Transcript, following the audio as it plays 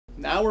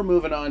Now we're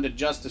moving on to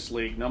Justice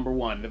League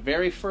 #1, the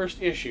very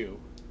first issue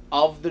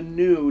of the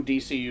new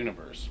DC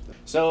Universe.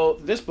 So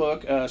this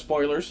book,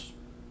 spoilers,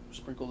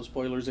 sprinkle the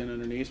spoilers in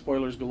underneath,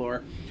 spoilers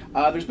galore.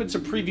 There's been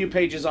some preview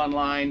pages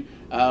online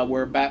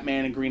where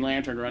Batman and Green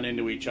Lantern run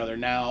into each other.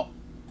 Now,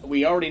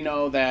 we already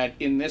know that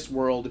in this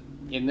world,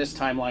 in this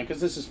timeline, because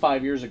this is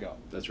 5 years ago.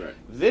 That's right.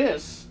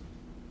 This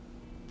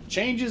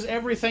changes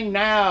everything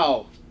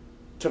now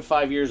to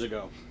 5 years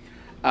ago.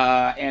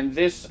 And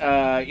this,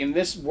 in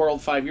this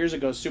world 5 years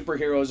ago,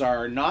 superheroes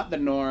are not the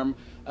norm.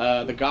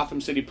 The Gotham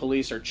City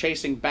Police are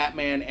chasing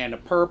Batman and a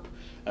perp.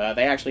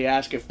 They actually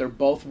ask if they're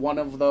both one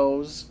of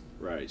those.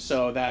 Right.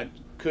 So that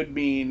could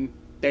mean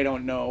they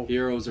don't know.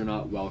 Heroes are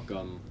not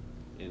welcome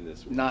in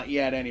this world. Not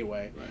yet,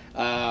 anyway.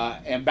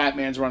 Right. And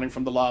Batman's running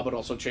from the law, but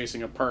also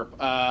chasing a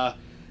perp.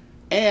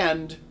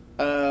 And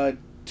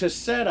to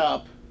set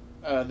up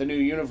the new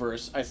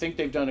universe, I think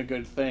they've done a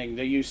good thing.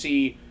 That you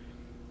see,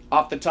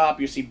 off the top,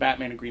 you see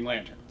Batman and Green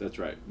Lantern. That's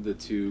right. The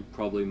two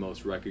probably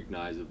most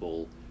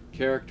recognizable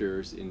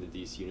characters in the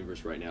DC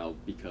universe right now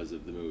because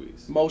of the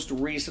movies. Most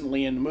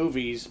recently in the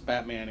movies,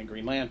 Batman and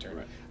Green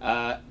Lantern.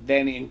 Right.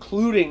 Then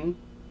including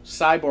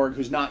Cyborg,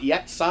 who's not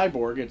yet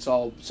Cyborg. It's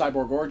all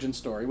Cyborg origin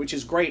story, which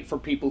is great for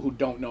people who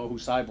don't know who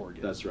Cyborg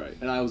is. That's right.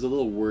 And I was a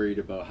little worried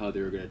about how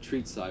they were going to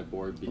treat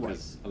Cyborg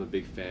because I'm a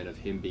big fan of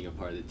him being a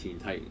part of the Teen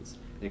Titans.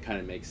 And it kind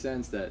of makes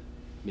sense that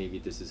maybe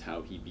this is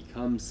how he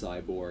becomes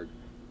Cyborg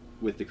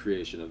with the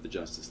creation of the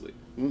Justice League.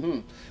 Mm-hmm.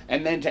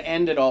 And then to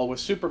end it all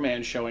with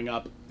Superman showing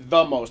up,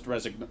 the most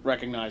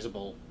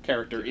recognizable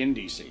character in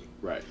DC.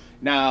 Right.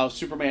 Now,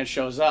 Superman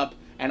shows up,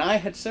 and I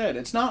had said,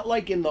 it's not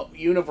like in the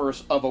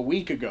universe of a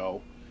week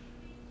ago,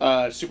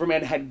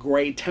 Superman had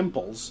gray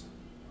temples,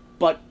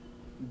 but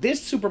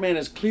this Superman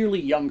is clearly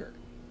younger.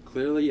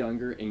 Clearly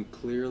younger, and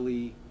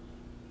clearly,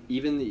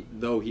 even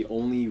though he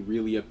only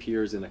really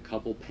appears in a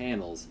couple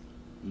panels,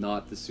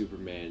 not the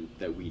Superman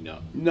that we know.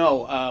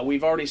 No,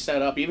 we've already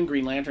set up, even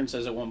Green Lantern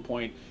says at one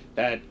point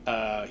that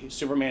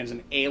Superman's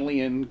an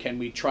alien, can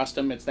we trust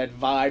him? It's that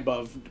vibe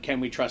of, can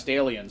we trust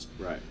aliens?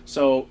 Right.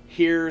 So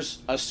here's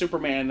a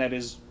Superman that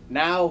is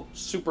now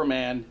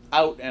Superman,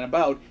 out and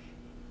about,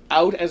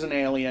 out as an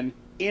alien,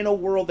 in a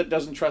world that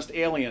doesn't trust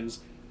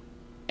aliens,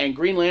 and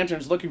Green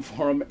Lantern's looking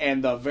for him,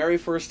 and the very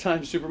first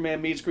time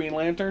Superman meets Green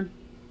Lantern,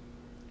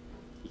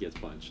 gets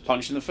punched.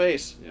 Punched in the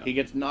face. Yeah. He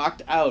gets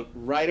knocked out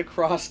right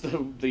across the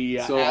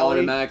so alley.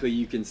 Automatically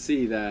you can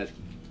see that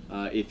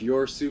if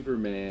your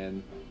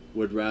Superman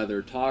would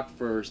rather talk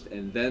first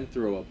and then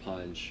throw a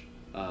punch,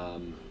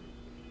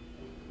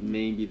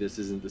 maybe this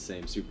isn't the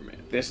same Superman.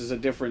 This is a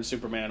different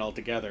Superman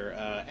altogether.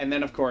 And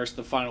then, of course,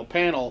 the final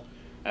panel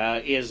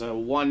is a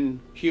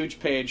one huge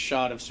page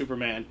shot of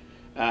Superman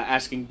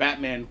asking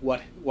Batman,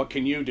 what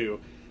can you do?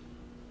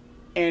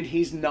 And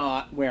he's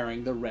not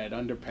wearing the red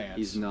underpants.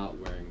 He's not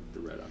wearing the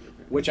red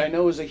underpants. Which I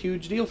know is a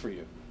huge deal for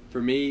you.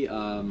 For me,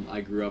 I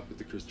grew up with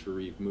the Christopher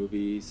Reeve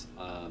movies.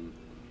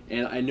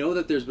 And I know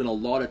that there's been a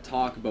lot of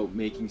talk about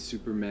making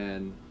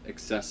Superman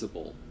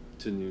accessible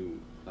to new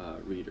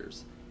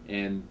readers.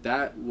 And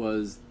that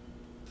was,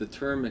 the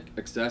term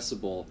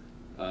accessible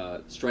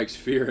strikes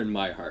fear in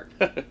my heart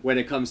when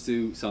it comes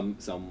to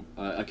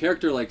a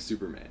character like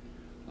Superman.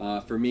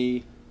 For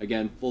me,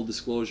 again, full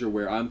disclosure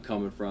where I'm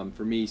coming from,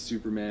 for me,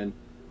 Superman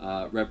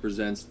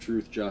represents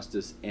truth,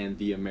 justice, and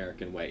the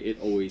American way.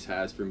 It always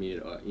has for me,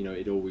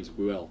 it always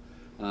will.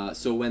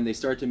 So when they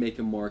start to make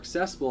him more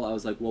accessible, I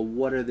was like, well,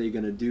 what are they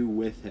going to do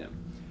with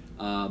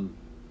him?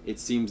 It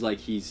seems like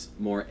he's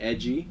more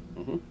edgy.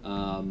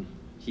 Mm-hmm.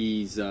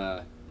 He's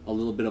a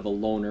little bit of a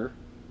loner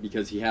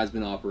because he has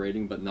been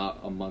operating, but not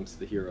amongst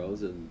the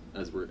heroes, and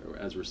as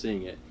we're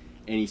seeing it.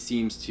 And he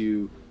seems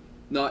to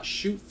not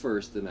shoot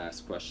first and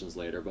ask questions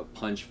later, but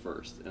punch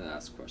first and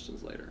ask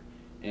questions later.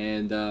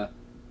 And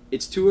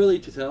it's too early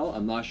to tell.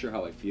 I'm not sure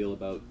how I feel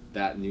about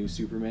that new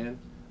Superman.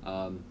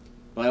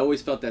 But I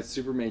always felt that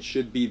Superman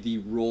should be the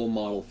role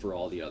model for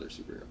all the other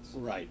superheroes.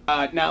 Right.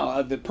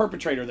 Now, the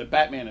perpetrator that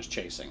Batman is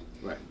chasing.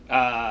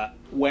 Right.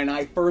 When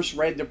I first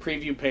read the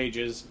preview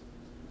pages,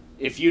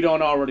 if you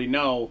don't already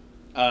know,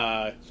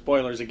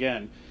 spoilers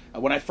again,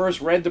 when I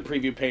first read the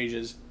preview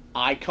pages,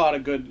 I caught a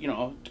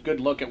good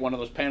look at one of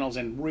those panels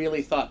and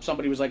really thought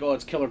somebody was like, oh,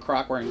 it's Killer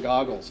Croc wearing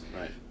goggles.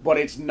 Right. But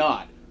it's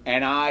not.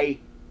 And I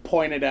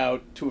pointed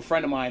out to a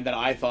friend of mine that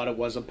I thought it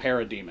was a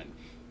parademon,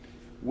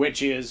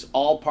 which is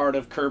all part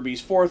of Kirby's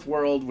Fourth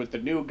World with the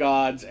New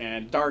Gods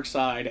and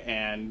Darkseid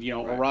and, right,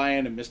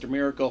 Orion and Mr.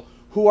 Miracle,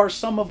 who are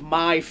some of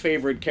my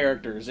favorite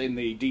characters in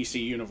the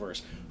DC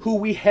universe, who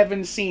we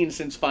haven't seen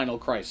since Final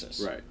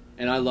Crisis. Right.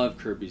 And I love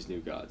Kirby's New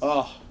Gods.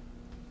 Oh,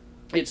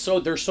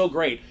 they're so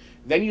great.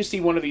 Then you see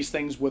one of these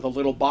things with a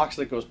little box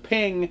that goes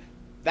ping.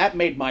 That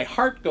made my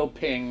heart go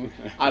ping.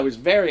 I was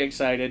very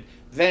excited.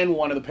 Then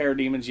one of the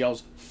parademons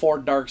yells, "For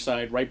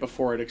Darkseid," right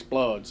before it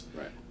explodes.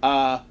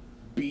 Right.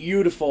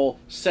 Beautiful.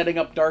 Setting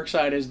up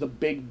Darkseid as the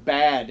big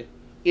bad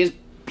is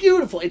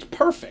beautiful. It's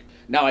perfect.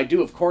 Now, I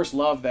do, of course,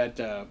 love that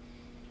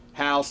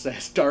Hal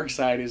says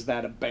Darkseid is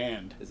that a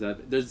band.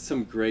 There's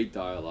some great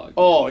dialogue.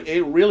 Oh,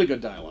 really good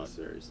dialogue.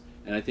 Series.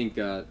 And I think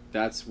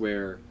that's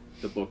where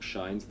the book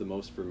shines the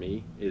most for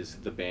me, is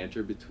the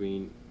banter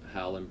between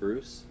Hal and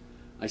Bruce.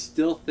 I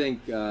still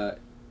think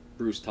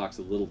Bruce talks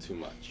a little too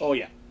much. Oh,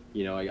 yeah.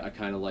 You know, I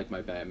kind of like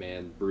my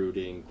Batman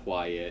brooding,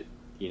 quiet,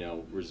 you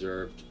know,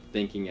 reserved,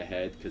 thinking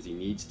ahead because he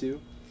needs to.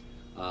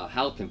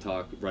 Hal can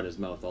talk, run his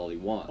mouth all he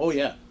wants. Oh,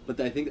 yeah. But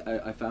I think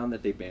I found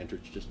that they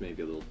bantered just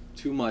maybe a little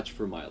too much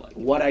for my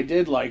liking. What I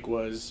did like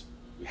was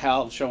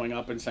Hal showing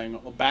up and saying,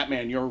 oh,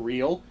 Batman, you're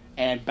real.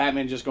 And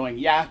Batman just going,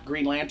 yeah,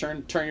 Green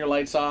Lantern, turn your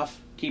lights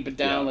off, keep it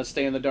down, let's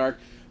stay in the dark.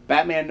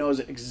 Batman knows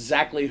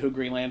exactly who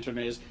Green Lantern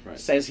is,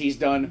 says he's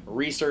done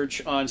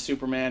research on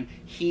Superman.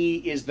 He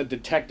is the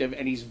detective,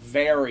 and he's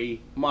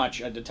very much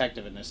a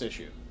detective in this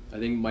issue. I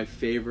think my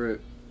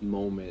favorite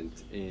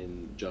moment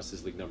in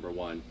Justice League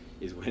 #1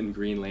 is when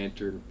Green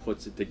Lantern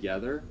puts it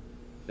together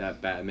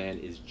that Batman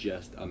is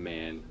just a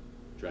man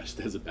dressed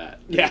as a bat.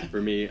 Yeah.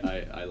 For me,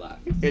 I laugh.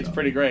 It's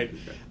pretty great.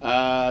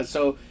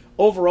 So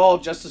overall,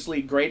 Justice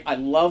League, great. I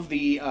love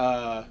the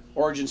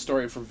origin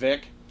story for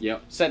Vic.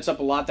 Yep. Sets up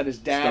a lot that his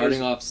dad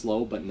starting off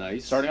slow but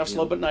nice. Starting off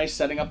slow but nice,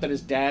 setting up that his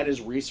dad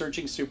is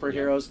researching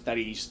superheroes, that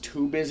he's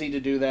too busy to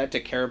do that, to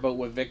care about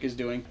what Vic is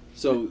doing.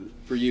 So,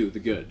 for you, the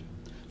good.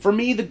 For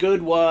me, the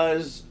good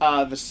was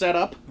the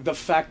setup, the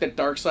fact that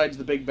Darkseid's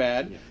the big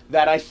bad.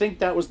 That I think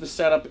that was the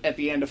setup at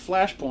the end of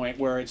Flashpoint,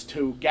 where it's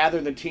to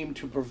gather the team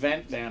to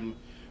prevent them,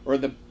 or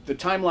the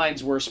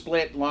timelines were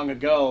split long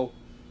ago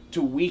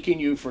to weaken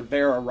you for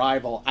their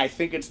arrival. I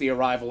think it's the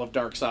arrival of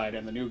Darkseid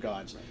and the New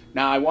Gods.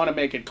 Now, I want to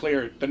make it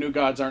clear, the New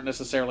Gods aren't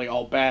necessarily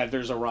all bad.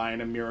 There's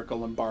Orion and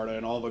Miracle and Barda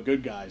and all the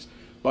good guys.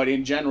 But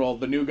in general,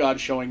 the New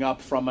Gods showing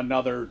up from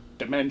another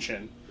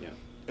dimension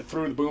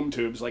through the boom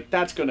tubes, like,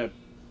 that's going to,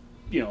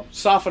 you know,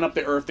 soften up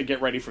the Earth to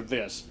get ready for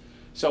this.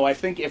 So I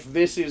think if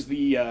this is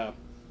the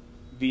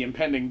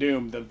impending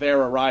doom, their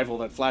arrival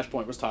that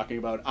Flashpoint was talking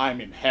about,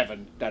 I'm in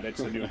heaven that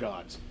it's the New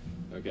Gods.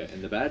 Okay,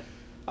 and the bad?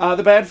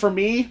 The bad for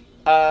me,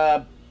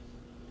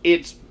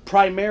 it's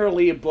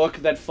primarily a book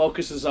that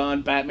focuses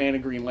on Batman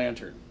and Green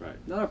Lantern. Right.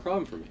 Not a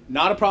problem for me.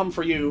 Not a problem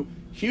for you.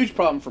 Huge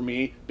problem for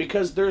me,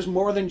 because there's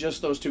more than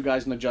just those two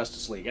guys in the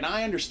Justice League. And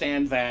I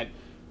understand that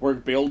we're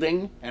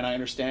building, and I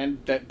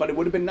understand that, but it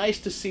would have been nice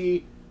to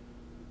see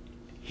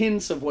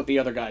hints of what the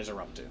other guys are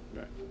up to.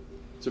 Right.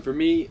 So for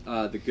me,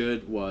 the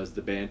good was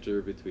the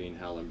banter between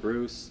Hal and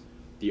Bruce.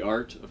 The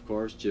art, of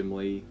course, Jim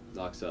Lee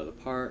knocks it out of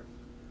the park.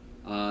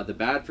 The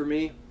bad for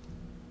me,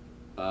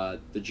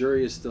 the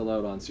jury is still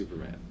out on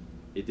Superman.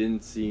 It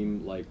didn't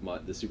seem like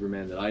the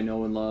Superman that I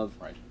know and love.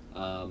 Right.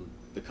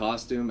 The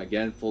costume,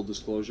 again, full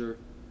disclosure,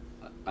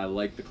 I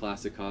like the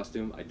classic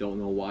costume. I don't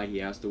know why he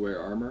has to wear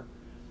armor,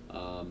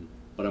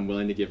 but I'm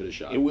willing to give it a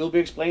shot. It will be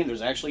explained.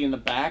 There's actually in the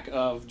back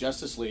of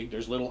Justice League,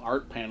 there's little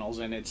art panels,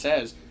 and it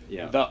says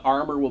the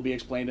armor will be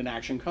explained in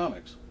Action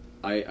Comics.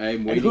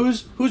 I'm waiting. And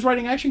who's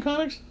writing Action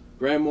Comics?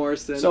 Grant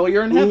Morrison. So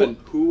you're in heaven.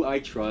 Who I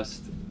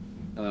trust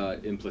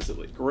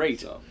implicitly. Great.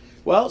 So.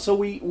 Well, so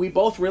we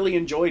both really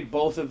enjoyed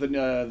both of the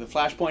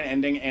Flashpoint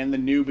ending and the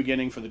new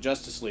beginning for the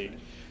Justice League.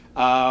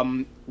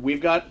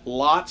 We've got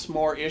lots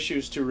more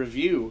issues to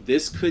review.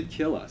 This could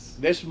kill us.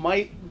 This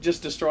might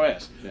just destroy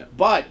us. Yeah.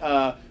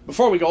 But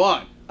before we go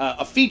on,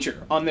 a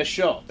feature on this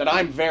show that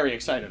I'm very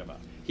excited about.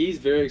 He's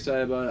very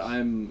excited about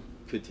it.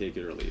 Could take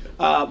it or leave it.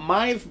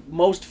 My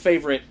most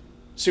favorite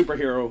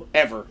superhero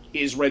ever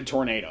is Red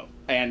Tornado,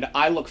 and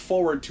I look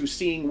forward to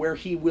seeing where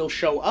he will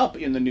show up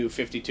in the new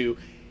 52.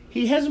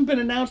 He hasn't been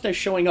announced as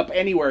showing up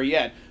anywhere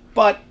yet,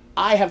 but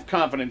I have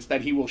confidence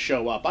that he will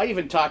show up. I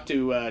even talked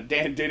to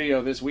Dan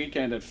Didio this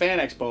weekend at Fan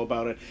Expo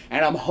about it,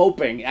 and I'm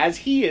hoping, as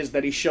he is,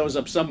 that he shows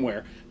up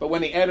somewhere. But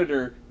when the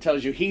editor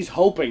tells you he's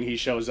hoping he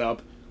shows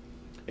up,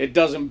 it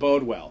doesn't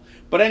bode well.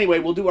 But anyway,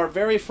 we'll do our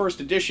very first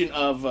edition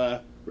of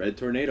Red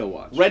Tornado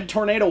Watch. Red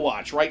Tornado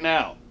Watch right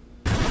now.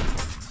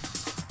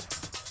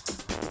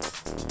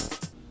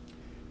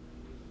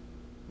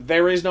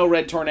 There is no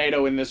Red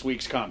Tornado in this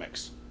week's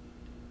comics.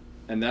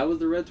 And that was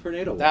the Red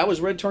Tornado Watch. That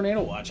was Red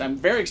Tornado Watch. I'm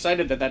very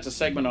excited that that's a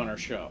segment on our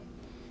show.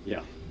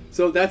 Yeah.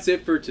 So that's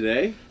it for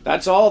today.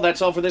 That's all.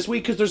 That's all for this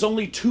week, because there's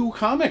only 2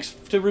 comics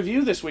to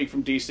review this week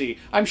from DC.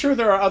 I'm sure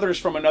there are others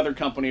from another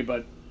company,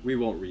 but we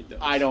won't read those.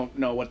 I don't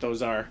know what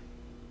those are.